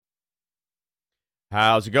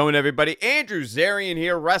How's it going, everybody? Andrew Zarian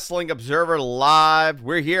here, Wrestling Observer Live.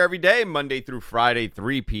 We're here every day, Monday through Friday,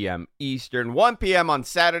 3 p.m. Eastern, 1 p.m. on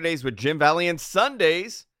Saturdays with Jim Valley, and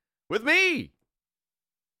Sundays with me.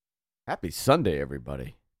 Happy Sunday,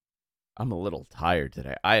 everybody. I'm a little tired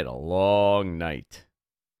today. I had a long night.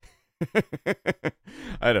 I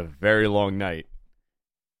had a very long night.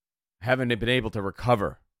 Haven't been able to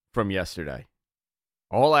recover from yesterday.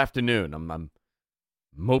 All afternoon, I'm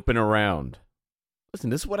moping around. Listen,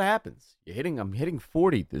 this is what happens. I'm hitting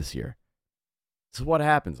 40 this year. This is what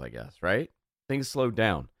happens, I guess, right? Things slow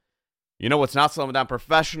down. You know what's not slowing down?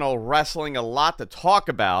 Professional wrestling. A lot to talk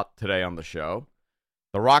about today on the show.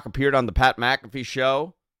 The Rock appeared on the Pat McAfee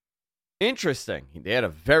show. Interesting. They had a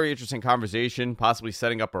very interesting conversation, possibly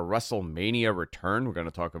setting up a WrestleMania return. We're going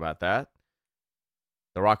to talk about that.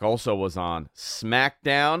 The Rock also was on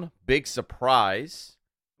SmackDown. Big surprise.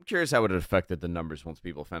 I'm curious how it affected the numbers once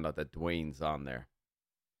people found out that Dwayne's on there.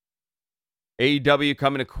 AEW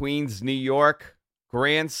coming to Queens, New York.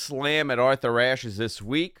 Grand Slam at Arthur Ashe this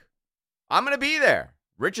week. I'm going to be there.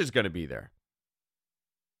 Rich is going to be there.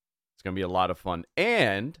 It's going to be a lot of fun.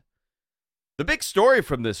 And the big story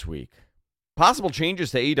from this week, possible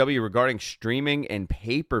changes to AEW regarding streaming and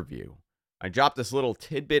pay-per-view. I dropped this little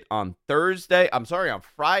tidbit on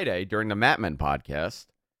Friday during the Matman podcast.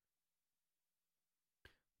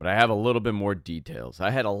 But I have a little bit more details.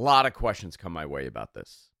 I had a lot of questions come my way about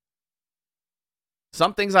this.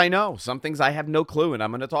 Some things I know, some things I have no clue, and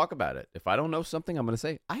I'm going to talk about it. If I don't know something, I'm going to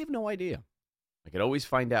say, I have no idea. I could always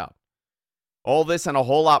find out. All this and a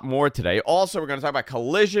whole lot more today. Also, we're going to talk about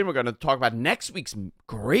Collision. We're going to talk about next week's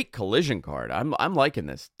great Collision card. I'm liking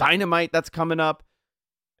this. Dynamite that's coming up,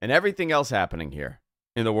 and everything else happening here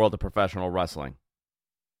in the world of professional wrestling.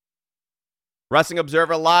 Wrestling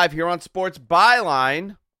Observer Live here on Sports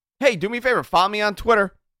Byline. Hey, do me a favor, follow me on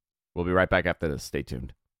Twitter. We'll be right back after this. Stay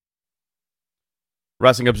tuned.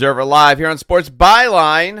 Wrestling Observer Live here on Sports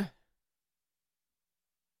Byline.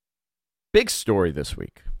 Big story this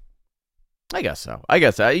week. I guess so. I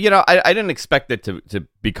didn't expect it to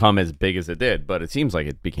become as big as it did, but it seems like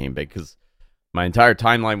it became big because my entire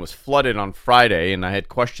timeline was flooded on Friday, and I had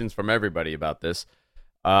questions from everybody about this.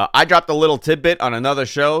 I dropped a little tidbit on another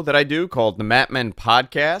show that I do called the Matman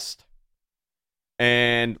Podcast,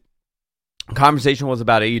 and conversation was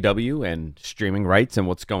about AEW and streaming rights and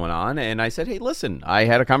what's going on. And I said, hey, listen, I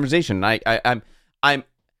had a conversation. I'm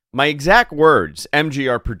my exact words,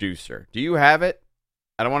 MG, our producer. Do you have it?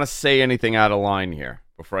 I don't want to say anything out of line here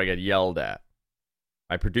before I get yelled at.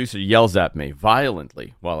 My producer yells at me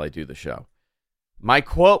violently while I do the show. My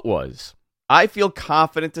quote was, I feel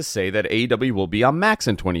confident to say that AEW will be on Max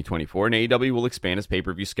in 2024 and AEW will expand its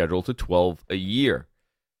pay-per-view schedule to 12 a year.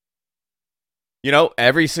 You know,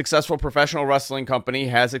 every successful professional wrestling company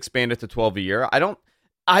has expanded to 12 a year.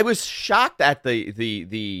 I was shocked at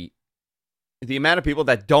the amount of people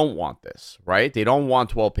that don't want this, right? They don't want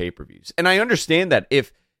 12 pay-per-views. And I understand that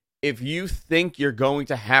if you think you're going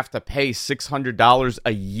to have to pay $600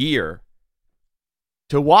 a year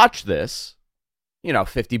to watch this,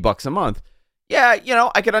 $50 a month. Yeah,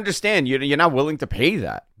 I could understand you're not willing to pay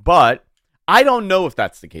that. But I don't know if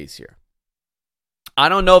that's the case here. I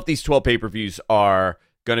don't know if these 12 pay-per-views are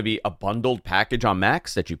going to be a bundled package on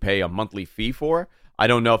Max that you pay a monthly fee for. I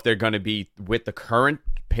don't know if they're going to be with the current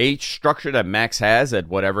pay structure that Max has at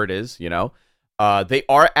whatever it is, They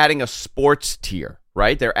are adding a sports tier,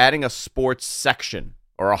 right? They're adding a sports section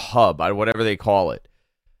or a hub, whatever they call it.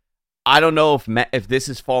 I don't know if this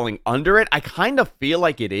is falling under it. I kind of feel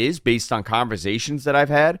like it is based on conversations that I've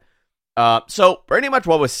had. So pretty much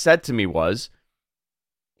what was said to me was,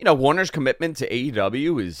 Warner's commitment to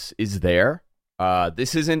AEW is there.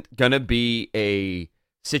 This isn't going to be a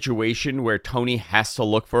situation where Tony has to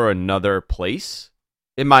look for another place.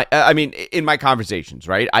 In my conversations,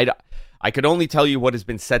 right? I could only tell you what has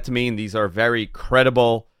been said to me, and these are very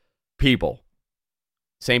credible people.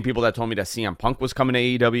 Same people that told me that CM Punk was coming to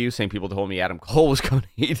AEW. Same people that told me Adam Cole was coming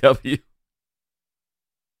to AEW.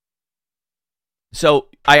 So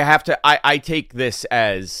I take this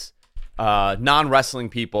as non-wrestling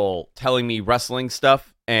people telling me wrestling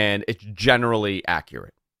stuff, and it's generally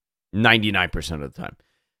accurate 99% of the time.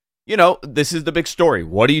 This is the big story.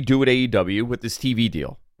 What do you do with AEW with this TV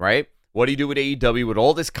deal, right? What do you do with AEW with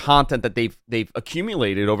all this content that they've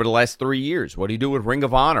accumulated over the last 3 years? What do you do with Ring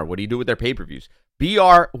of Honor? What do you do with their pay-per-views?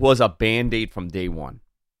 BR was a Band-Aid from day one.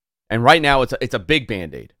 And right now it's a big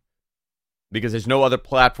Band-Aid because there's no other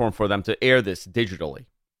platform for them to air this digitally.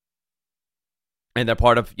 And they're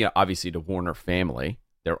part of, obviously the Warner family.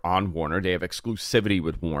 They're on Warner. They have exclusivity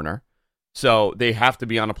with Warner. So they have to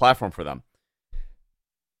be on a platform for them.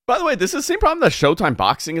 By the way, this is the same problem that Showtime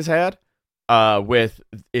Boxing has had with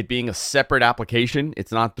it being a separate application.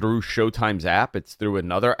 It's not through Showtime's app. It's through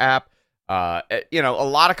another app. A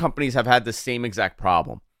lot of companies have had the same exact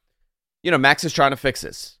problem. Max is trying to fix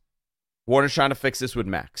this. Warner's trying to fix this with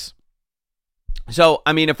Max. So,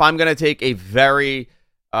 I mean, if I'm going to take a very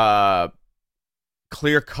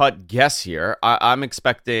clear-cut guess here, I'm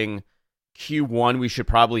expecting Q1 we should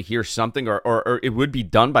probably hear something, or it would be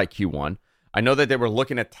done by Q1. I know that they were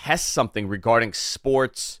looking to test something regarding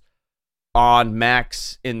sports on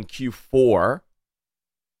Max in Q4.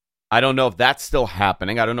 I don't know if that's still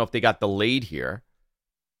happening. I don't know if they got delayed here.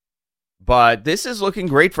 But this is looking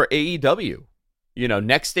great for AEW.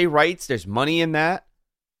 Next day rights, there's money in that.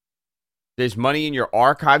 There's money in your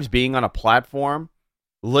archives being on a platform,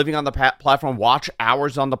 living on the platform, watch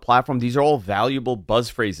hours on the platform. These are all valuable buzz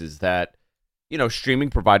phrases that, streaming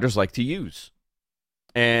providers like to use.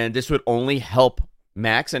 And this would only help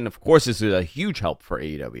Max. And, of course, this is a huge help for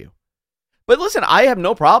AEW. But listen, I have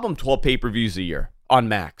no problem 12 pay-per-views a year on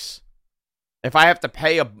Max. If I have to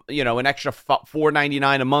pay an extra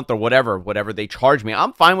 $4.99 a month or whatever they charge me,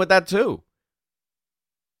 I'm fine with that too.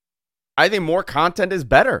 I think more content is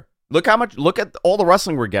better. Look at all the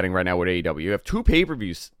wrestling we're getting right now with AEW. You have 2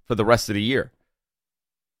 pay-per-views for the rest of the year.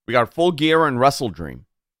 We got Full Gear and Wrestle Dream.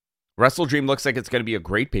 Wrestle Dream looks like it's going to be a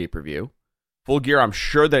great pay-per-view. Full Gear, I'm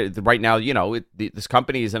sure that right now, this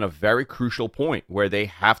company is in a very crucial point where they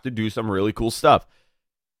have to do some really cool stuff.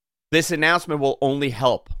 This announcement will only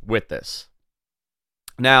help with this.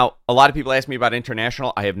 Now, a lot of people ask me about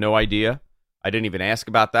international. I have no idea. I didn't even ask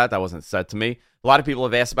about that. That wasn't said to me. A lot of people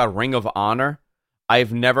have asked about Ring of Honor.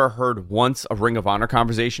 I've never heard once a Ring of Honor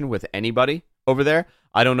conversation with anybody over there.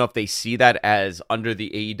 I don't know if they see that as under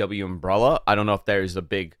the AEW umbrella. I don't know if there's a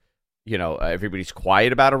big, everybody's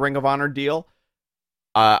quiet about a Ring of Honor deal.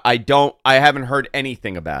 I haven't heard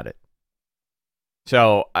anything about it.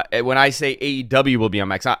 So when I say AEW will be on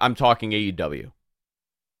Max, I'm talking AEW.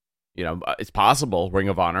 It's possible Ring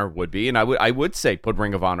of Honor would be, and I would say put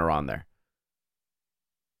Ring of Honor on there.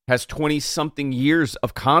 Has 20-something years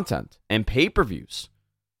of content and pay-per-views.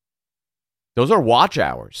 Those are watch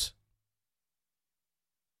hours.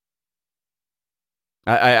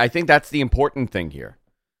 I think that's the important thing here.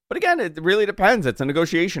 But again, it really depends. It's a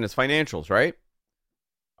negotiation. It's financials, right?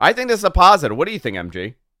 I think this is a positive. What do you think,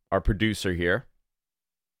 MG, our producer here?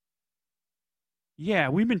 Yeah,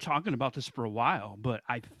 we've been talking about this for a while, but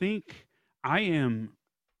I think I am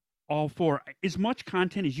all for as much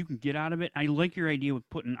content as you can get out of it. I like your idea with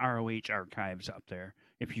putting ROH archives up there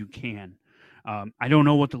if you can. I don't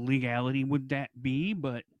know what the legality would that be,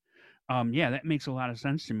 but yeah, that makes a lot of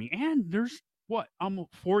sense to me. And there's almost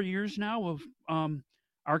 4 years now of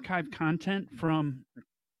archive content from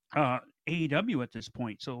AEW at this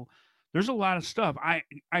point. So there's a lot of stuff. I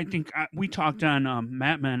think we talked on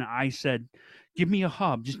Mattman. I said, give me a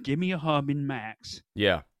hub. Just give me a hub in Max.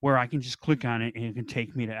 Yeah. Where I can just click on it and it can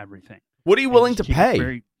take me to everything. What are you willing to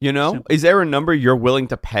pay? Simple. Is there a number you're willing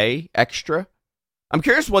to pay extra? I'm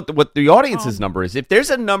curious what the audience's number is. If there's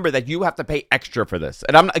a number that you have to pay extra for this,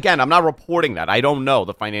 and I'm not reporting that. I don't know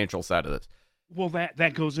the financial side of this. Well,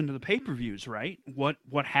 that goes into the pay-per-views, right? What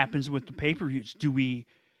happens with the pay-per-views? Do we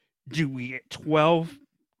get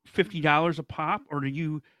 $50 a pop, or do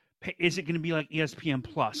you? Is it going to be like ESPN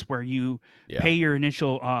Plus, where you pay your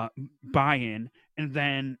initial buy-in, and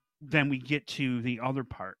then we get to the other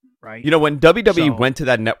part, right? When WWE went to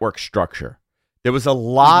that network structure, there was a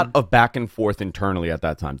lot of back and forth internally at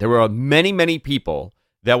that time. There were many, many people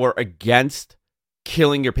that were against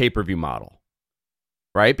killing your pay-per-view model,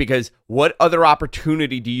 right? Because what other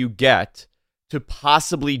opportunity do you get to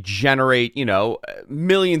possibly generate,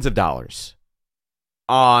 millions of dollars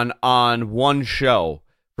on one show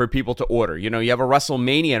for people to order? You have a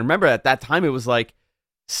WrestleMania, and remember at that time it was like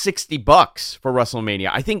 $60 for WrestleMania.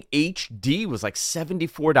 I think HD was like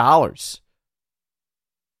 $74.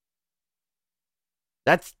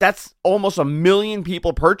 That's almost 1 million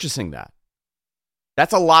people purchasing that.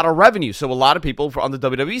 That's a lot of revenue. So a lot of people on the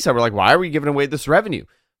WWE side were like, why are we giving away this revenue?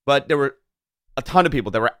 But there were a ton of people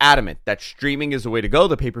that were adamant that streaming is the way to go.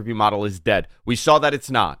 The pay-per-view model is dead. We saw that it's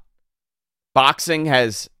not. Boxing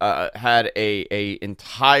has had a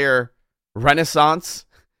entire renaissance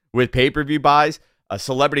with pay-per-view buys.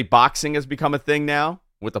 Celebrity boxing has become a thing now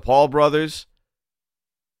with the Paul brothers.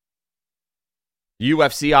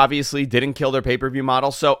 UFC obviously didn't kill their pay-per-view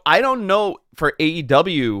model. So I don't know for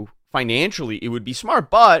AEW financially it would be smart.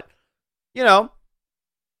 But,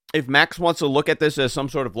 if Max wants to look at this as some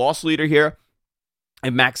sort of loss leader here,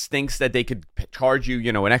 if Max thinks that they could charge you,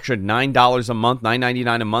 an extra $9 a month,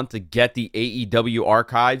 $9.99 a month to get the AEW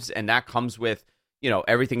archives, and that comes with,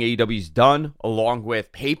 everything AEW's done, along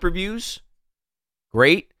with pay-per-views.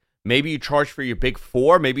 Great. Maybe you charge for your big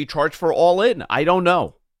four. Maybe you charge for All In. I don't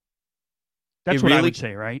know. That's what I would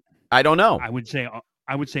say, right? I don't know. I would say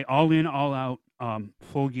All In, All Out,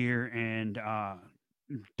 Full Gear, and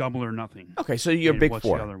Double or Nothing. Okay, so you're big what's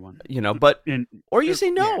four. The other one? Or you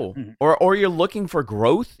say no, yeah. or you're looking for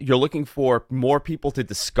growth. You're looking for more people to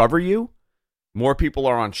discover you. More people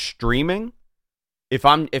are on streaming. If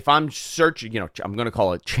I'm searching, I'm going to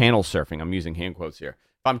call it channel surfing. I'm using hand quotes here.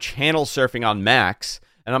 If I'm channel surfing on Max,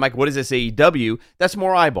 and I'm like, what is this AEW? That's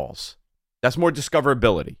more eyeballs. That's more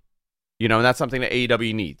discoverability. And that's something that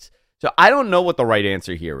AEW needs. So I don't know what the right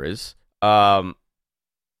answer here is.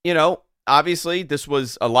 Obviously, this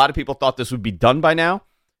was, a lot of people thought this would be done by now.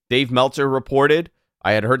 Dave Meltzer reported,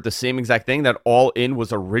 I had heard the same exact thing, that All In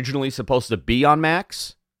was originally supposed to be on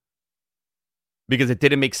Max because it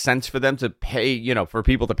didn't make sense for them to pay, for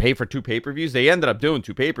people to pay for 2 pay-per-views. They ended up doing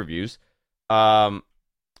 2 pay-per-views.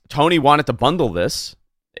 Tony wanted to bundle the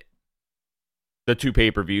 2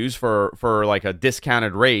 pay-per-views for like a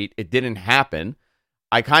discounted rate. It didn't happen.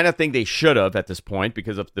 I kind of think they should have at this point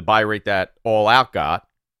because of the buy rate that All Out got.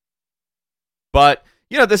 But,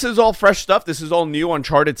 this is all fresh stuff. This is all new,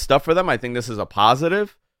 uncharted stuff for them. I think this is a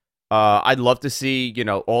positive. I'd love to see,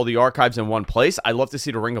 all the archives in one place. I'd love to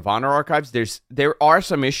see the Ring of Honor archives. There are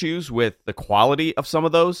some issues with the quality of some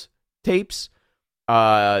of those tapes.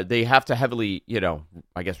 They have to heavily,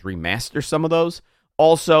 I guess, remaster some of those.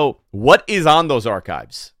 Also, what is on those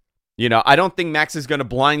archives? I don't think Max is going to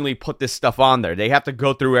blindly put this stuff on there. They have to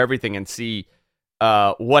go through everything and see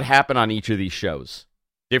what happened on each of these shows.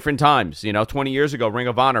 Different times. 20 years ago, Ring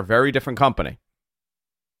of Honor, very different company.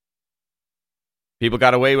 People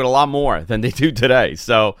got away with a lot more than they do today.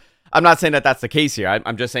 So I'm not saying that that's the case here.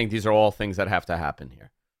 I'm just saying these are all things that have to happen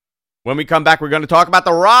here. When we come back, we're going to talk about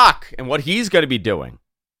The Rock and what he's going to be doing.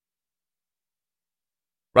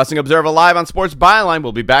 Wrestling Observer Live on Sports Byline.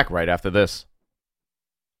 We'll be back right after this.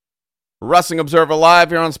 Wrestling Observer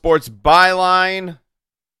Live here on Sports Byline.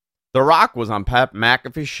 The Rock was on Pat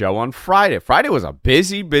McAfee's show on Friday. Friday was a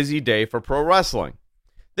busy, busy day for pro wrestling.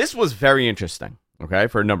 This was very interesting, okay,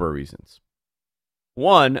 for a number of reasons.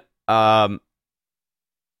 One, Dwayne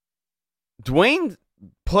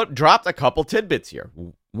dropped a couple tidbits here.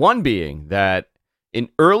 One being that in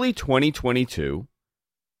early 2022,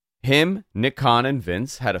 him, Nick Khan, and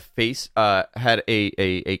Vince had a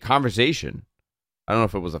conversation. I don't know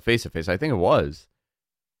if it was a face-to-face. I think it was.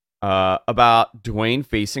 About Dwayne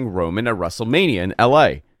facing Roman at WrestleMania in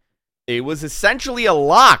LA. It was essentially a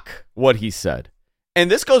lock, what he said.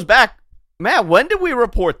 And this goes back, Matt, when did we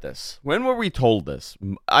report this? When were we told this?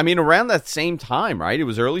 I mean, around that same time, right? It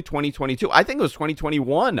was early 2022. I think it was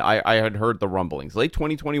 2021 I had heard the rumblings. Late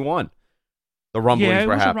 2021. The rumblings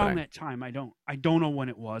were happening. Yeah, it was around that time. I don't know when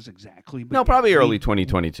it was exactly. But no, probably early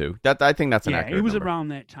 2022. I think that's an accurate it was number. Around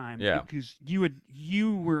that time. Yeah. Because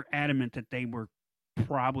you were adamant that they were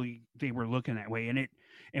looking that way,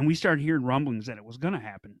 and we started hearing rumblings that it was going to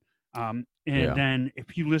happen. Then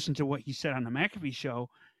if you listen to what he said on the McAfee show,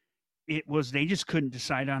 it was they just couldn't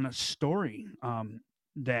decide on a story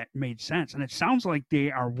that made sense, and it sounds like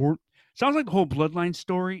sounds like the whole Bloodline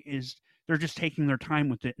story is they're just taking their time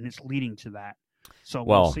with it, and it's leading to that. So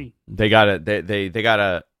we'll see. They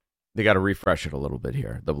gotta refresh it a little bit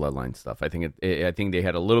here. The Bloodline stuff. I think they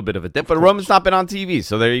had a little bit of a dip, but Roman's not been on TV,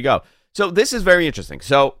 so there you go. So this is very interesting.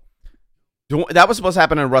 So that was supposed to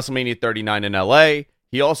happen in WrestleMania 39 in LA.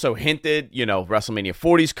 He also hinted, WrestleMania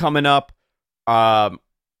 40 is coming up. I'm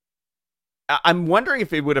wondering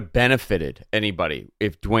if it would have benefited anybody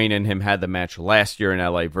if Dwayne and him had the match last year in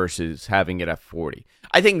LA versus having it at 40.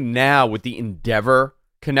 I think now with the Endeavor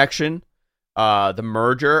connection, the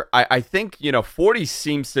merger, I think, 40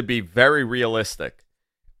 seems to be very realistic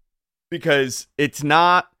because it's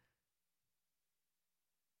not,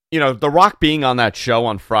 The Rock being on that show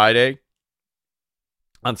on Friday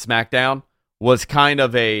on SmackDown was kind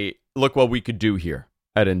of a look what we could do here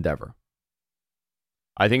at Endeavor.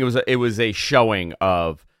 I think it was a showing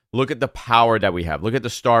of look at the power that we have. Look at the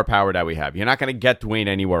star power that we have. You're not going to get Dwayne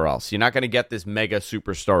anywhere else. You're not going to get this mega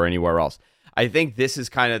superstar anywhere else. I think this is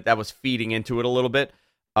that was feeding into it a little bit.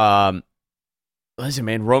 Listen,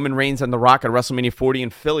 man, Roman Reigns and The Rock at WrestleMania 40 in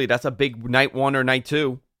Philly. That's a big night 1 or night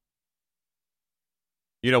 2.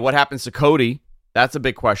 What happens to Cody? That's a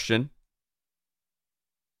big question.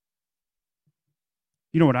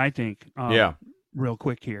 You know what I think? Yeah. Real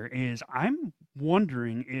quick here is I'm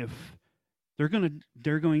wondering if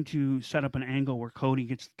they're going to set up an angle where Cody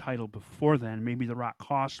gets the title before then. Maybe The Rock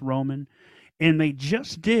costs Roman, and they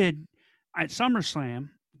just did at SummerSlam.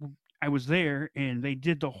 I was there, and they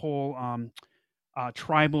did the whole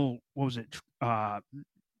tribal. What was it? Uh,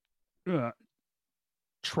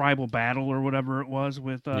 tribal battle or whatever it was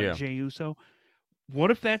with Jey Uso. What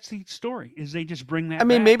if that's the story? Is they just bring that? I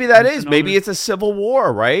mean, back maybe that and is. Maybe it's a civil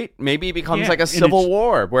war, right? Maybe it becomes like a civil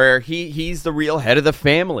war where he's the real head of the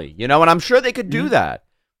family, you know. And I'm sure they could do that.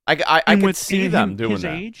 I could see them doing his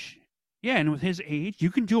that. Age, yeah, and with his age,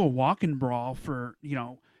 you can do a walk and brawl for,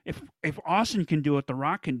 if Austin can do it, The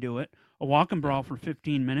Rock can do it. A walk and brawl for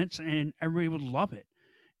 15 minutes, and everybody would love it.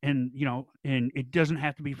 And and it doesn't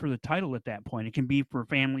have to be for the title at that point. It can be for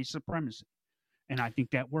family supremacy, and I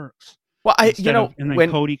think that works. Well, and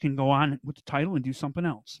then Cody can go on with the title and do something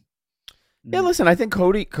else. Yeah, listen, I think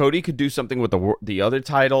Cody could do something with the other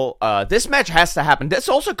title. This match has to happen. This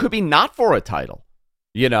also could be not for a title.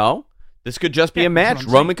 This could just be a match.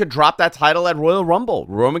 Roman could drop that title at Royal Rumble.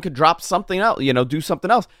 Roman could drop something else. Do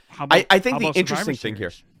something else. I think the interesting thing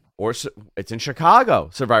here, or it's in Chicago,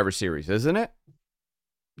 Survivor Series, isn't it?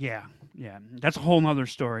 Yeah, that's a whole nother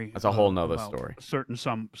story. That's a whole nother story. Certain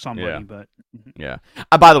somebody, but yeah.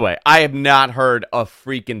 By the way, I have not heard a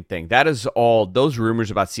freaking thing. That is all those rumors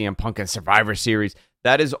about CM Punk and Survivor Series.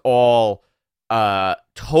 That is all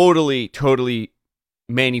totally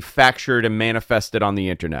manufactured and manifested on the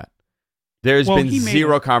internet. There's been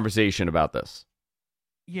zero conversation about this.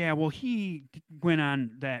 Yeah, well, he went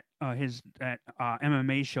on that his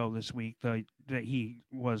MMA show this week that he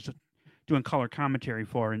was doing color commentary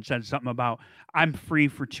for, and said something about, I'm free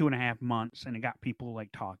for 2.5 months, and it got people like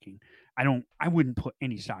talking. I wouldn't put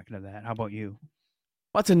any stock into that. How about you?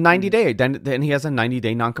 Well, it's a 90-day. Then he has a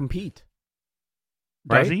 90-day non-compete.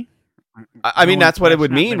 Right? Does he? I mean, that's what it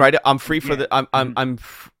would mean, right? I'm free for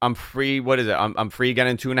I'm free. What is it? I'm free again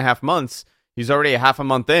in 2.5 months. He's already a half a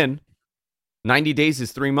month in. 90 days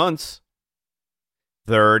is 3 months.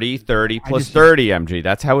 30 plus 30, MG.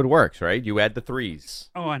 That's how it works, right? You add the threes.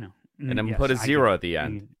 Oh, I know. And then put a 0 at the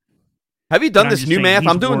end. Have you done this new math?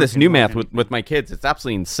 I'm doing this new math with my kids. It's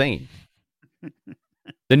absolutely insane.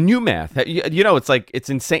 The new math. It's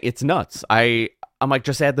insane. It's nuts. I'm like,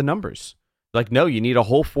 just add the numbers. Like, no, you need a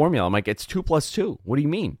whole formula. I'm like, it's 2 plus 2. What do you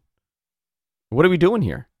mean? What are we doing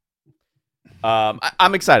here?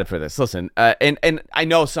 I'm excited for this. Listen, and I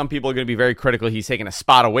know some people are going to be very critical. He's taking a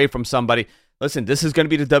spot away from somebody. Listen, this is going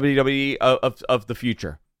to be the WWE of the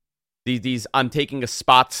future. These I'm taking a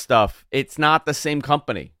spot stuff. It's not the same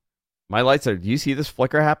company. My lights are. Do you see this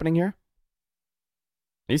flicker happening here?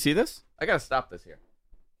 Do you see this? I gotta stop this here.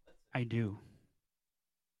 I do.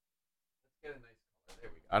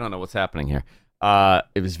 I don't know what's happening here.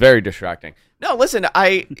 It was very distracting. No, listen.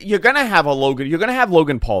 You're gonna have a Logan. You're gonna have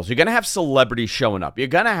Logan Pauls. You're gonna have celebrities showing up. You're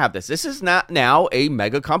gonna have this. This is not now a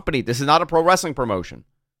mega company. This is not a pro wrestling promotion.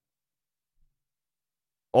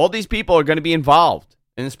 All these people are going to be involved.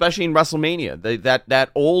 And especially in WrestleMania,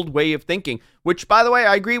 that old way of thinking, which, by the way,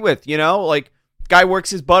 I agree with. Guy works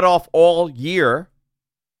his butt off all year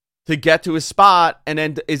to get to his spot, and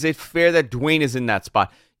then is it fair that Dwayne is in that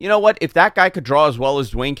spot? You know what? If that guy could draw as well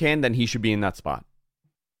as Dwayne can, then he should be in that spot.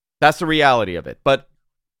 That's the reality of it. But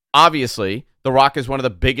obviously, The Rock is one of the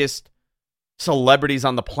biggest celebrities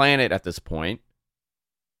on the planet at this point.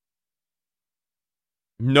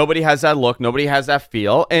 Nobody has that look. Nobody has that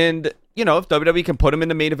feel. And, if WWE can put him in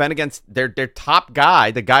the main event against their top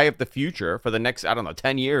guy, the guy of the future for the next,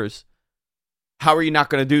 10 years, how are you not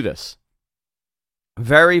going to do this?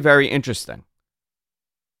 Very, very interesting.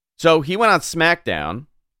 So he went on SmackDown.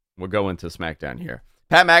 We'll go into SmackDown here.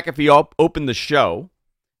 Pat McAfee opened the show,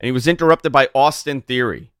 and he was interrupted by Austin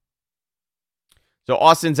Theory. So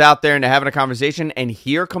Austin's out there, and they're having a conversation, and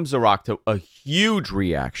here comes The Rock to a huge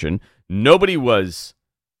reaction. Nobody was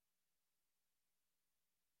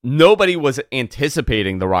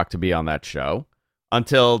anticipating The Rock to be on that show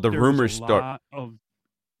until the rumors start.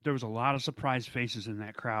 There was a lot of surprised faces in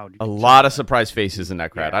that crowd. A lot of surprised faces in that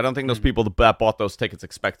crowd. Yeah. I don't think those people that bought those tickets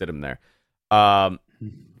expected him there.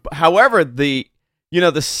 However, the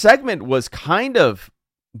segment was kind of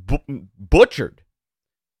butchered.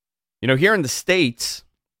 Here in the States,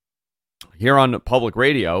 here on public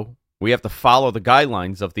radio, we have to follow the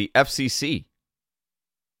guidelines of the FCC.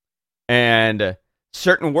 And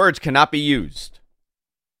certain words cannot be used.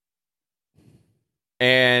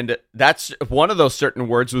 And that's one of those certain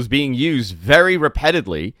words was being used very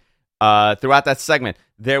repeatedly throughout that segment.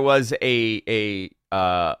 There was a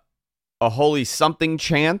holy something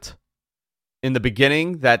chant in the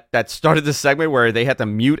beginning that started the segment where they had to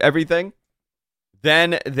mute everything.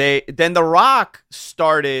 Then The Rock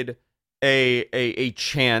started a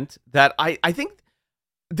chant that I think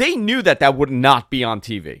they knew that would not be on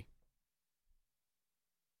TV.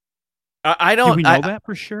 I don't. Do we know that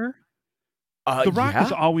for sure? The Rock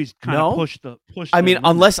has always kind of pushed the. I mean,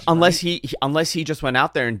 limits, unless he just went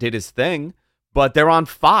out there and did his thing, but they're on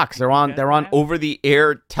Fox. They're on over the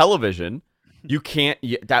air television. You can't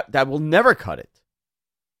that will never cut it.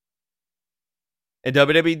 And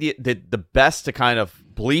WWE did the best to kind of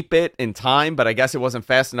bleep it in time, but I guess it wasn't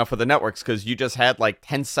fast enough for the networks because you just had like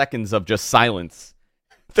 10 seconds of just silence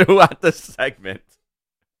throughout the segment.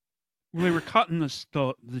 Well, they were cutting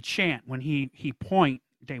the chant when he point.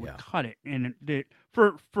 They would cut it, and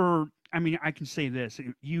I mean, I can say this: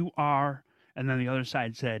 you are, and then the other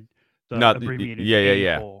side said the abbreviated.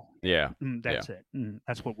 Yeah. That's it.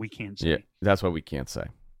 That's what we can't say. Yeah, that's what we can't say.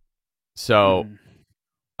 So,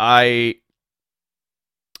 I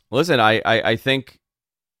think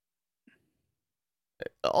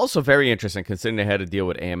also very interesting considering they had to deal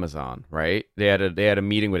with Amazon, right? They had a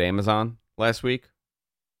meeting with Amazon last week,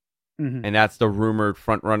 and that's the rumored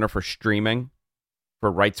front runner for streaming.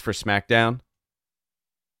 For rights for SmackDown.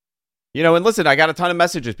 You know, and listen, I got a ton of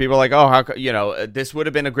messages. People are like, oh, how this would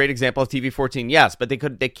have been a great example of TV-14. Yes, but they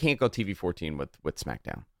can't go TV-14 with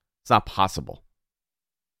SmackDown. It's not possible.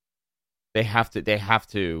 They have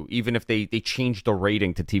to, even if they change the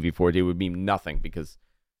rating to TV-14, it would mean nothing because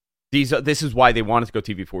this is why they wanted to go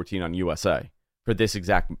TV-14 on USA for this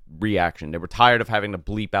exact reaction. They were tired of having to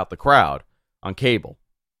bleep out the crowd on cable.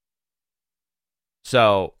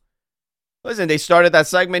 So, listen, they started that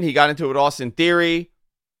segment. He got into it with Austin Theory.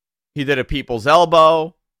 He did a people's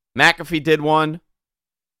elbow. McAfee did one.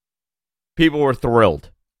 People were thrilled.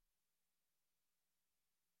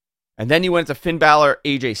 And then you went to Finn Balor,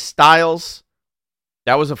 AJ Styles.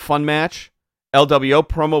 That was a fun match. LWO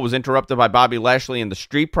promo was interrupted by Bobby Lashley and the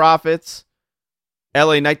Street Profits.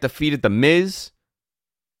 LA Knight defeated The Miz.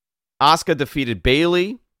 Asuka defeated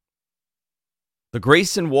Bayley. The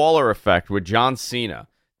Grayson Waller effect with John Cena.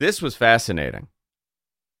 This was fascinating.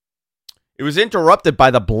 It was interrupted by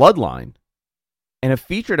the Bloodline, and it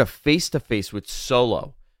featured a face-to-face with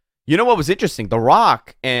Solo. You know what was interesting? The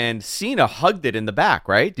Rock and Cena hugged it in the back,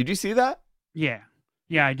 right? Did you see that? Yeah.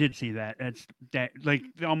 Yeah, I did see that. It's that like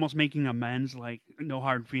almost making amends, like no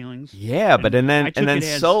hard feelings. Yeah, but and then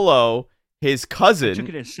Solo, his cousin, I took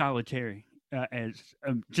it as solitary.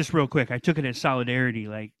 Just real quick, I took it as solidarity.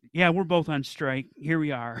 Like, yeah, we're both on strike. Here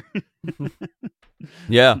we are.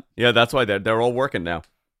 yeah, that's why they're all working now.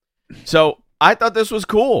 So I thought this was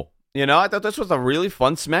cool. You know, I thought this was a really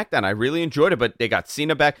fun SmackDown. I really enjoyed it, but they got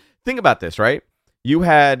Cena back. Think about this, right? You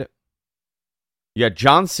had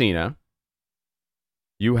John Cena.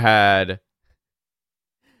 You had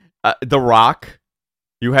The Rock.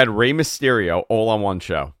 You had Rey Mysterio all on one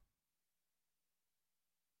show.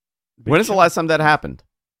 When is the last time that happened?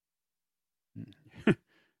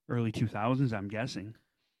 Early 2000s, I'm guessing.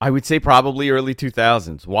 I would say probably early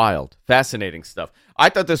 2000s. Wild. Fascinating stuff. I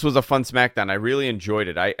thought this was a fun SmackDown. I really enjoyed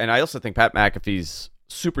it. I also think Pat McAfee's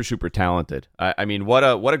super, super talented. I mean, what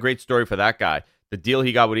a great story for that guy. The deal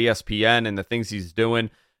he got with ESPN and the things he's doing.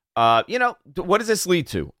 What does this lead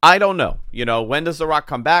to? I don't know. You know, when does The Rock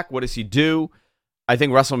come back? What does he do? I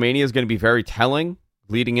think WrestleMania is going to be very telling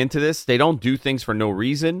leading into this. They don't do things for no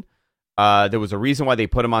reason. There was a reason why they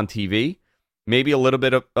put him on TV. Maybe a little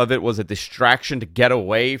bit of it was a distraction to get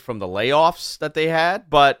away from the layoffs that they had.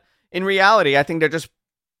 But in reality, I think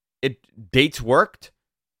dates worked.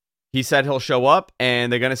 He said he'll show up,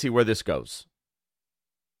 and they're going to see where this goes.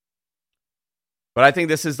 But I think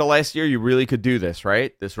this is the last year you really could do this,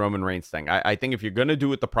 right? This Roman Reigns thing. I think if you're going to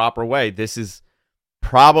do it the proper way, this is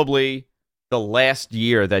probably the last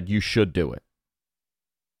year that you should do it.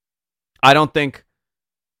 I don't think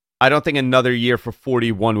another year for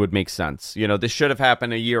 41 would make sense. You know, this should have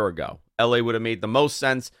happened a year ago. LA would have made the most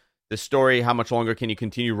sense. The story, how much longer can you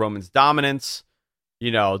continue Roman's dominance?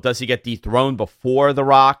 You know, does he get dethroned before The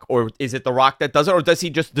Rock? Or is it The Rock that does it? Or does he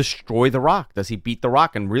just destroy The Rock? Does he beat The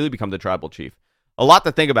Rock and really become the tribal chief? A lot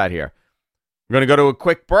to think about here. We're going to go to a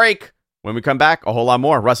quick break. When we come back, a whole lot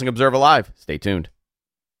more. Wrestling Observer Live. Stay tuned.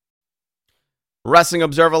 Wrestling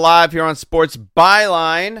Observer Live here on Sports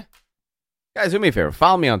Byline. Guys, do me a favor.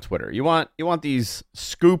 Follow me on Twitter. You want these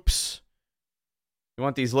scoops? You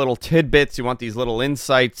want these little tidbits? You want these little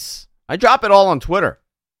insights? I drop it all on Twitter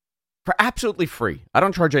for absolutely free. I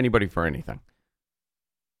don't charge anybody for anything.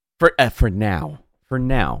 For now.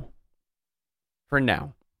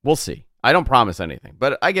 We'll see. I don't promise anything,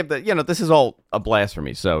 but I give this is all a blast for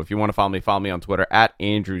me. So if you want to follow me on Twitter at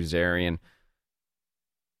Andrew Zarian.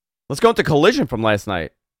 Let's go into Collision from last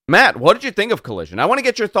night. Matt, what did you think of Collision? I want to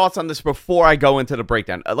get your thoughts on this before I go into the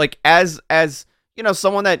breakdown. Like as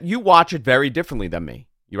someone that you watch it very differently than me,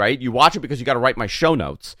 right? You watch it because you got to write my show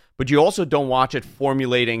notes, but you also don't watch it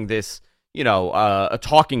formulating this, a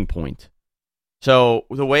talking point. So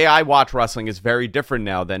the way I watch wrestling is very different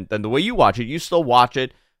now than the way you watch it. You still watch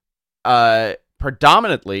it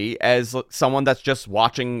predominantly as someone that's just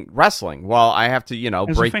watching wrestling, while I have to,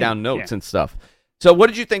 break down notes and stuff. So what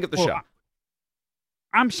did you think of the show?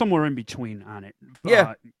 I'm somewhere in between on it.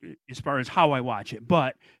 As far as how I watch it.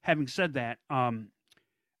 But having said that,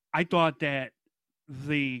 I thought that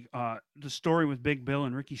the story with Big Bill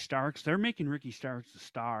and Ricky Starks, they're making Ricky Starks the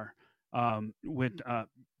star with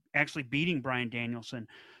actually beating Bryan Danielson.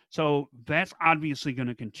 So that's obviously going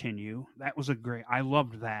to continue. That was I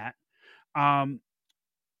loved that.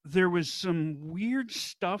 There was some weird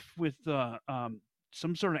stuff with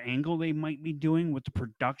some sort of angle they might be doing with the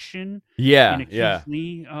production. In a Keith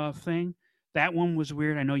Lee thing. That one was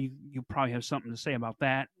weird. I know you probably have something to say about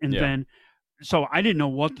that. And then, so I didn't know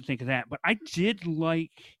what to think of that, but I did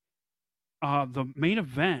like the main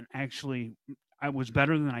event. Actually, I was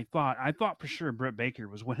better than I thought. I thought for sure Britt Baker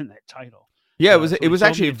was winning that title. Yeah, it was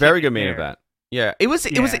actually a very good main event. Yeah, it's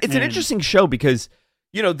an interesting show because,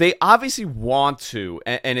 they obviously want to,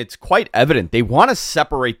 and it's quite evident, they want to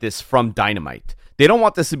separate this from Dynamite. They don't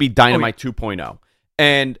want this to be Dynamite 2.0.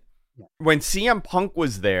 And when CM Punk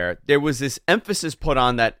was there was this emphasis put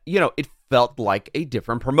on that, it felt like a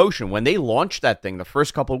different promotion. When they launched that thing the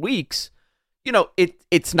first couple of weeks,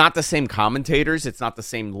 it's not the same commentators. It's not the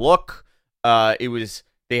same look.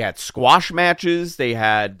 They had squash matches. They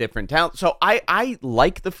had different talent. So I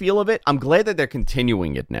like the feel of it. I'm glad that they're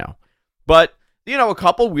continuing it now. But, a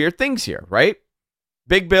couple weird things here, right?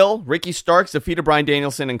 Big Bill, Ricky Starks defeated Bryan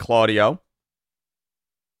Danielson and Claudio.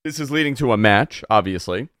 This is leading to a match,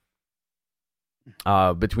 obviously,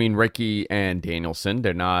 between Ricky and Danielson.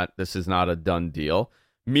 This is not a done deal.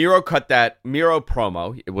 Miro cut that Miro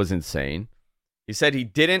promo. It was insane. He said he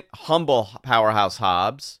didn't humble Powerhouse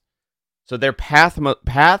Hobbs, so their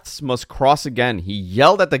paths must cross again. He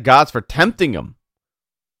yelled at the gods for tempting him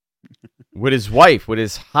with his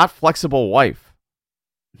hot, flexible wife.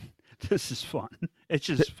 This is fun. It's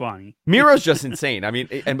just funny. Miro's just insane. I mean,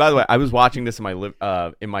 and by the way, I was watching this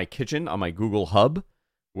in my kitchen on my Google Hub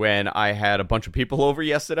when I had a bunch of people over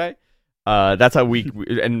yesterday. That's how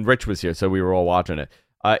and Rich was here, so we were all watching it.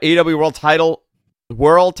 AEW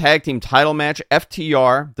World Tag Team Title match.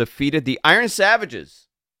 FTR defeated the Iron Savages,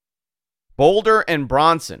 Boulder and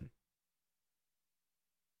Bronson.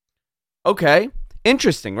 Okay,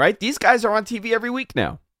 interesting, right? These guys are on TV every week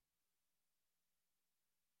now.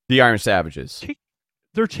 The Iron Savages.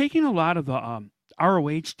 They're taking a lot of the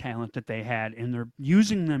ROH talent that they had, and they're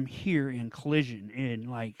using them here in Collision,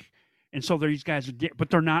 and so these guys are, but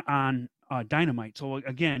they're not on Dynamite. So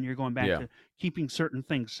again, you're going back to keeping certain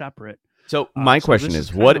things separate. So my question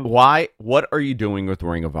is, what are you doing with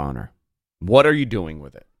Ring of Honor? What are you doing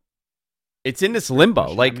with it? It's in this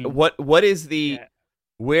limbo. What is the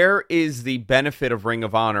where is the benefit of Ring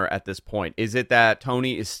of Honor at this point? Is it that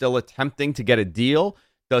Tony is still attempting to get a deal?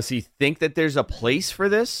 Does he think that there's a place for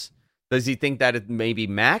this? Does he think that it may be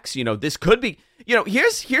Max? This could be,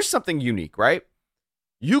 here's something unique, right?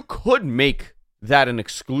 You could make that an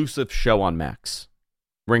exclusive show on Max,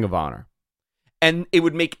 Ring of Honor. And it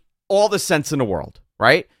would make all the sense in the world,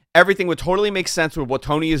 right? Everything would totally make sense with what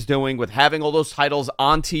Tony is doing, with having all those titles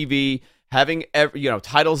on TV, having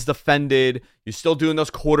titles defended. You're still doing those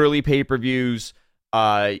quarterly pay-per-views.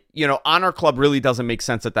 Honor Club really doesn't make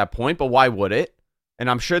sense at that point, but why would it? And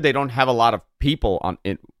I'm sure they don't have a lot of people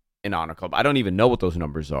in Honor Club. I don't even know what those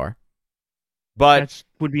numbers are. But that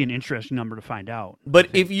would be an interesting number to find out. But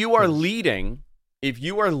if you are leading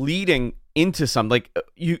into something,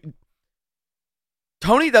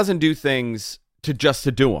 Tony doesn't do things to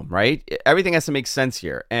do them, right? Everything has to make sense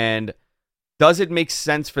here. And does it make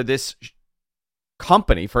sense for this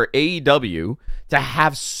company, for AEW, to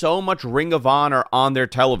have so much Ring of Honor on their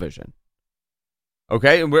television?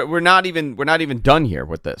 Okay, and we're not even done here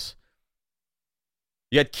with this.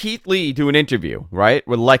 You had Keith Lee do an interview, right,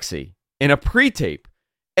 with Lexi in a pre-tape.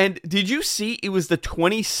 And did you see it was the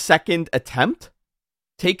 22nd attempt?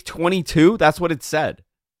 Take 22? That's what it said.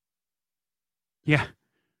 Yeah.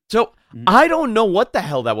 So I don't know what the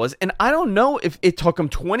hell that was, and I don't know if it took him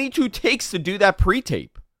 22 takes to do that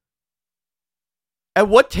pre-tape. At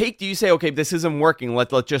what take do you say, okay, this isn't working,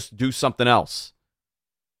 let's just do something else?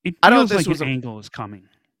 It feels like an angle is coming.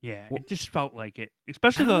 Yeah, it just felt like it.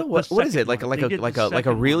 Especially what is it? Like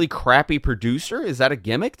a really crappy producer? Is that a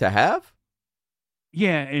gimmick to have?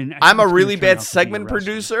 Yeah, and I'm a really bad segment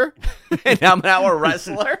producer, and I'm now a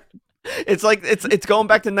wrestler. It's like it's going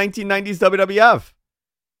back to 1990s WWF.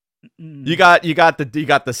 You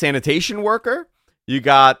got the sanitation worker, you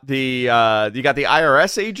got the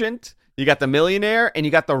IRS agent, you got the millionaire, and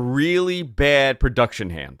you got the really bad production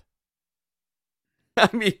hand. I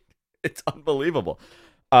mean, it's unbelievable.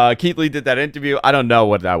 Keith Lee did that interview. I don't know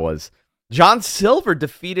what that was. John Silver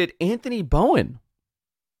defeated Anthony Bowen.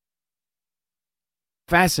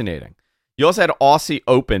 Fascinating. You also had Aussie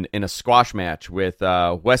Open in a squash match with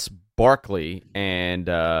Wes Barkley and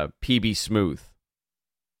PB Smooth.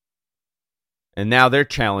 And now they're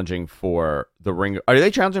challenging for the Ring. Are they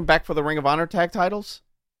challenging back for the Ring of Honor tag titles?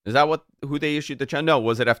 Is that who they issued the challenge? No,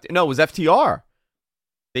 was it No, it was FTR.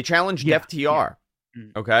 They challenged FTR. Yeah.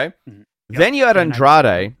 Okay. Mm-hmm. Yep. Then you had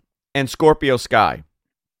Andrade and Scorpio Sky.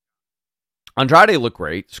 Andrade looked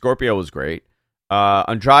great. Scorpio was great.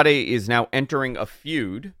 Andrade is now entering a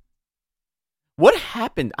feud. What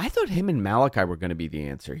happened? I thought him and Malachi were going to be the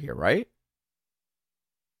answer here, right?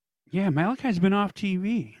 Yeah, Malachi's been off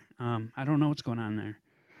TV. I don't know what's going on there.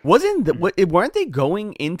 Weren't they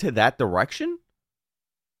going into that direction?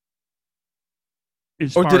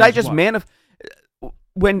 Or did I just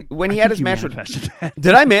when he had his match with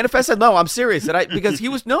did I manifest it? No, I'm serious. Because he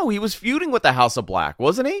was feuding with the House of Black,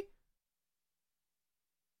 wasn't he?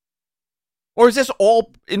 Or is this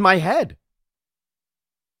all in my head?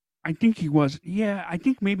 I think he was. Yeah, I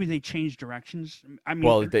think maybe they changed directions. I mean,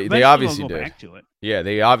 well, they obviously did. Back to it. Yeah,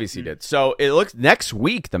 they obviously did. So it looks next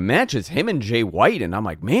week. The match is him and Jay White, and I'm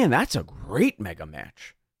like, man, that's a great mega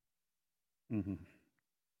match. Mm-hmm.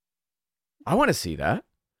 I want to see that.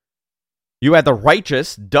 You had the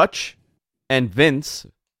Righteous, Dutch, and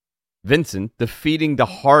Vincent defeating the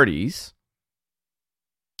Hardys,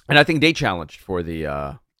 and I think they challenged for the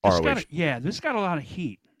ROH. This got a lot of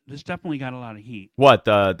heat. This definitely got a lot of heat. What,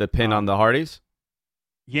 the pin on the Hardys?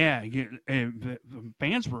 Yeah, the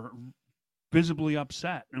fans were visibly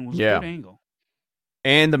upset, and it was a good angle.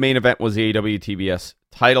 And the main event was the AEW TBS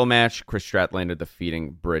title match. Chris Statlander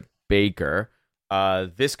defeating Britt Baker.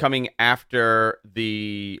 This coming after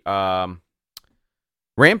the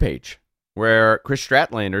Rampage, where Chris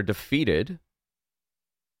Statlander defeated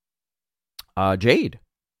Jade.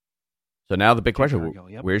 So now the big question,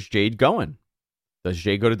 where's Jade going? Does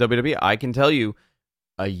Jade go to WWE? I can tell you,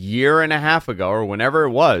 a year and a half ago, or whenever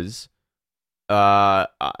it was, I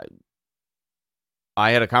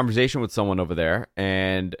had a conversation with someone over there,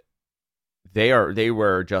 and they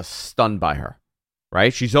were just stunned by her.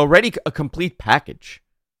 Right? She's already a complete package.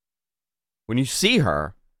 When you see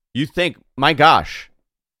her, you think, my gosh,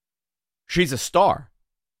 she's a star.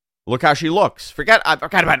 Look how she looks. Forget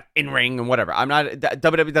about in-ring and whatever.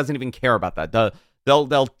 WWE doesn't even care about that.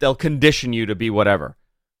 They'll condition you to be whatever.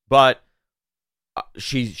 But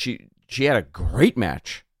she had a great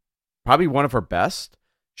match. Probably one of her best.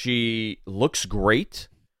 She looks great.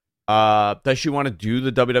 Does she want to do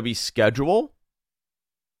the WWE schedule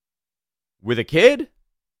with a kid?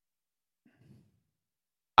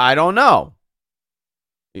 I don't know.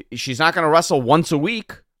 She's not going to wrestle once a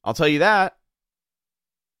week. I'll tell you that.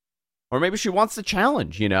 Or maybe she wants the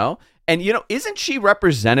challenge, And, isn't she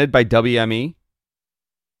represented by WME?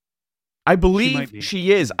 I believe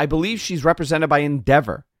she is. I believe she's represented by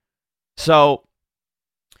Endeavor. So,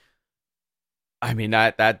 I mean,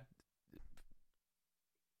 that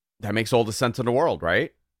makes all the sense in the world,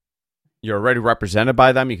 right? You're already represented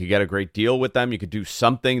by them. You could get a great deal with them. You could do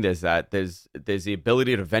something. There's the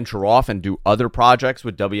ability to venture off and do other projects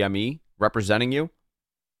with WME representing you.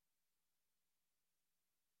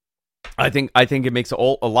 I think it makes a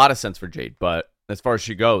lot of sense for Jade, but as far as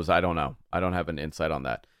she goes, I don't know. I don't have an insight on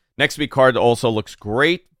that. Next week card also looks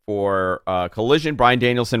great for Collision. Bryan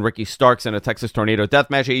Danielson, Ricky Starks in a Texas Tornado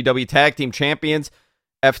Deathmatch. AEW Tag Team Champions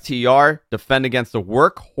FTR defend against the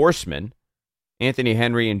Workhorsemen, Anthony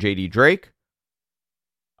Henry and JD Drake.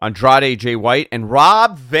 Andrade, Jay White, and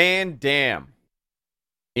Rob Van Dam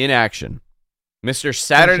in action. Mr.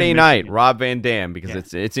 Saturday Night, Rob Van Dam,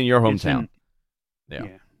 because it's in your hometown.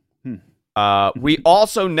 We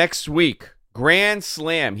also next week, Grand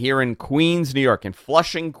Slam here in Queens, New York, in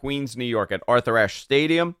Flushing, Queens, New York, at Arthur Ashe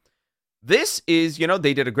Stadium. This is,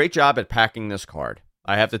 they did a great job at packing this card.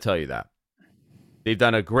 I have to tell you that. They've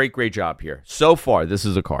done a great, great job here. So far, this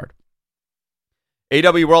is a card.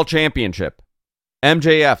 AEW World Championship.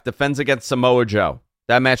 MJF defends against Samoa Joe.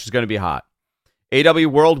 That match is going to be hot. AEW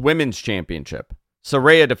World Women's Championship.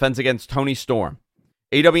 Saraya defends against Toni Storm.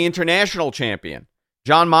 AEW International Champion.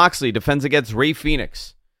 Jon Moxley defends against Rey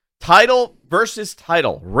Fenix. Title versus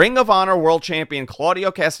title. Ring of Honor World Champion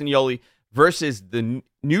Claudio Castagnoli versus the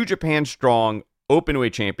New Japan Strong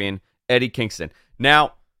Openweight Champion Eddie Kingston.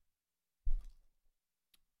 Now,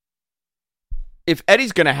 if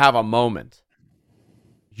Eddie's going to have a moment,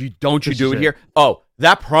 you do it here? Oh,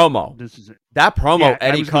 that promo. This is it. That promo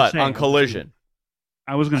Eddie cut on Collision.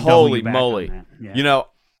 I was going to holy moly. Yeah.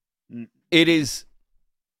 It is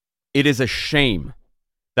a shame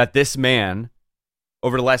that this man,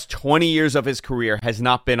 over the last 20 years of his career, has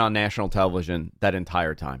not been on national television that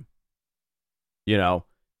entire time. You know,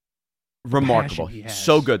 remarkable.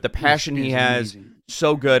 So good. The passion he has,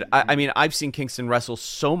 so good. I mean, I've seen Kingston wrestle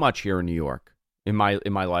so much here in New York in my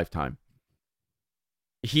lifetime.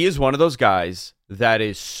 He is one of those guys that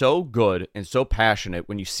is so good and so passionate.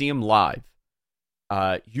 When you see him live,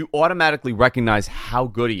 you automatically recognize how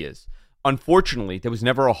good he is. Unfortunately, there was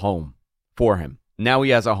never a home for him. Now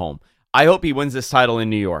he has a home. I hope he wins this title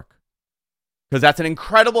in New York, because that's an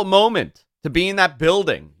incredible moment to be in that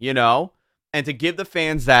building, you know, and to give the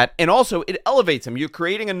fans that. And also, it elevates him. You're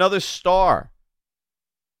creating another star.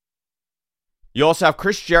 You also have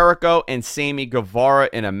Chris Jericho and Sammy Guevara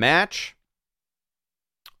in a match.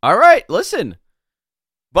 All right, listen.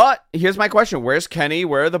 But here's my question. Where's Kenny?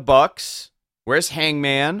 Where are the Bucks? Where's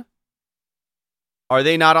Hangman? Are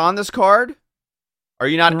they not on this card? Are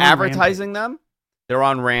you not advertising them? They're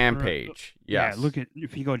on Rampage. Yes. Yeah, look at,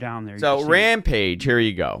 if you go down there. So Rampage, here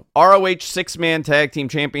you go. ROH 6-man Tag Team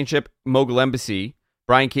Championship, Mogul Embassy.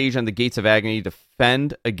 Brian Cage and the Gates of Agony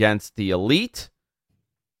defend against the Elite.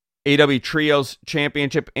 AW Trios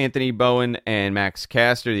Championship, Anthony Bowen and Max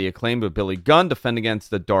Caster. The Acclaimed with Billy Gunn defend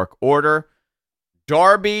against the Dark Order.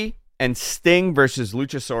 Darby and Sting versus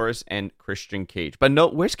Luchasaurus and Christian Cage. But no,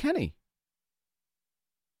 where's Kenny?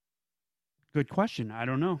 Good question. I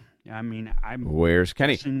don't know. I mean, where's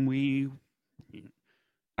Kenny?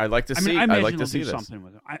 I'd like to see. I'd like to see this. Something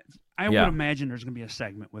with him. I would imagine there's going to be a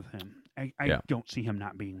segment with him. I don't see him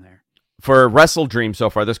not being there. For Wrestle Dream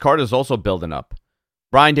so far, this card is also building up.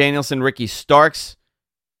 Bryan Danielson, Ricky Starks,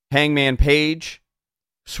 Hangman Page,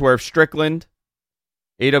 Swerve Strickland,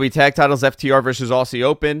 AW Tag Titles, FTR versus Aussie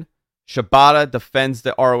Open. Shibata defends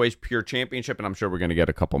the ROH Pure Championship, and I'm sure we're going to get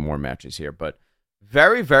a couple more matches here, but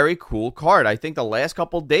very, very cool card. I think the last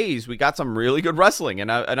couple days we got some really good wrestling,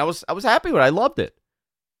 and I was happy with it. I loved it.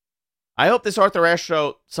 I hope this Arthur Ashe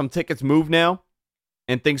show, some tickets move now,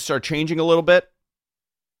 and things start changing a little bit,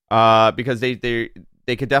 because they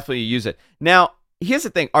could definitely use it. Now, here's the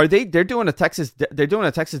thing: they're doing a Texas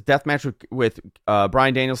death match with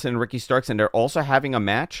Bryan Danielson and Ricky Starks, and they're also having a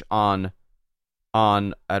match at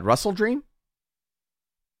Wrestle Dream.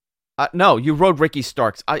 No, you wrote Ricky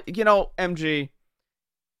Starks. MG.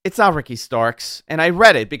 It's not Ricky Starks. And I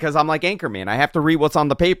read it because I'm like Anchorman. I have to read what's on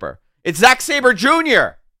the paper. It's Zack Sabre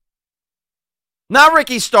Jr., not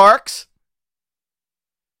Ricky Starks.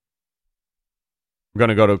 We're going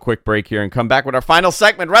to go to a quick break here and come back with our final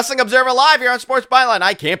segment. Wrestling Observer Live here on Sports Byline.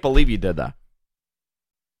 I can't believe you did that.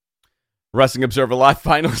 Wrestling Observer Live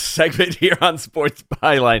final segment here on Sports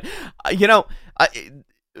Byline.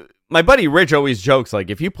 My buddy Rich always jokes, like,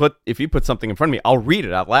 if you put something in front of me, I'll read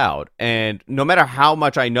it out loud. And no matter how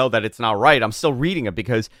much I know that it's not right, I'm still reading it,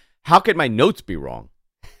 because how could my notes be wrong?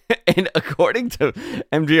 And according to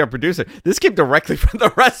MG, our producer, this came directly from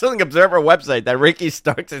the Wrestling Observer website, that Ricky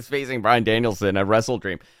Starks is facing Bryan Danielson at Wrestle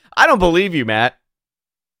Dream. I don't believe you, Matt.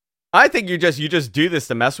 I think you just do this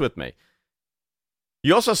to mess with me.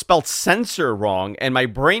 You also spelled censor wrong, and my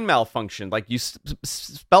brain malfunctioned. Like, you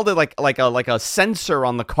spelled it like a sensor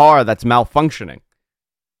on the car that's malfunctioning,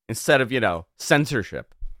 instead of,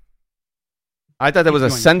 censorship. I thought that was a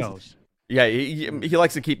sensor. Yeah, he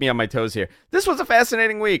likes to keep me on my toes here. This was a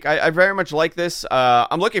fascinating week. I very much like this.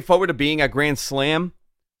 I'm looking forward to being at Grand Slam,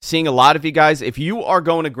 seeing a lot of you guys. If you are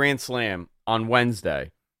going to Grand Slam on Wednesday,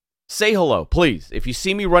 say hello, please. If you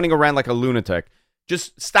see me running around like a lunatic,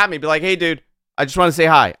 just stop me. Be like, hey, dude, I just want to say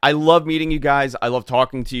hi. I love meeting you guys. I love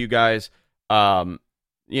talking to you guys.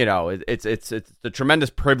 It's a tremendous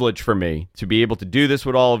privilege for me to be able to do this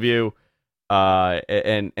with all of you,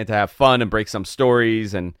 and to have fun and break some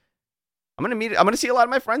stories. And I'm gonna see a lot of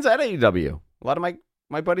my friends at AEW. A lot of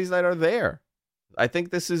my buddies that are there. I think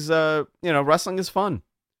this is wrestling is fun.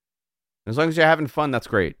 As long as you're having fun, that's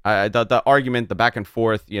great. The argument, the back and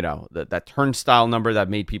forth, that turnstile number that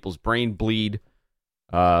made people's brain bleed,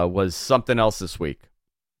 was something else this week.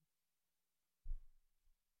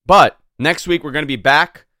 But next week we're going to be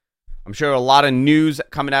back. I'm sure a lot of news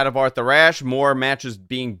coming out of Arthur Ashe, more matches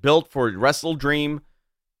being built for Wrestle Dream,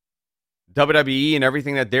 WWE, and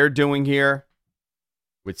everything that they're doing here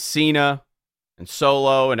with Cena and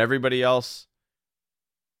Solo and everybody else.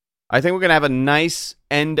 I think we're going to have a nice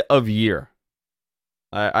end of year.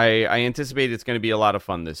 I anticipate it's going to be a lot of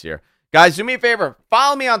fun this year. Guys, do me a favor.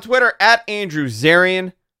 Follow me on Twitter at Andrew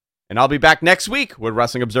Zarian. And I'll be back next week with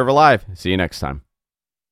Wrestling Observer Live. See you next time.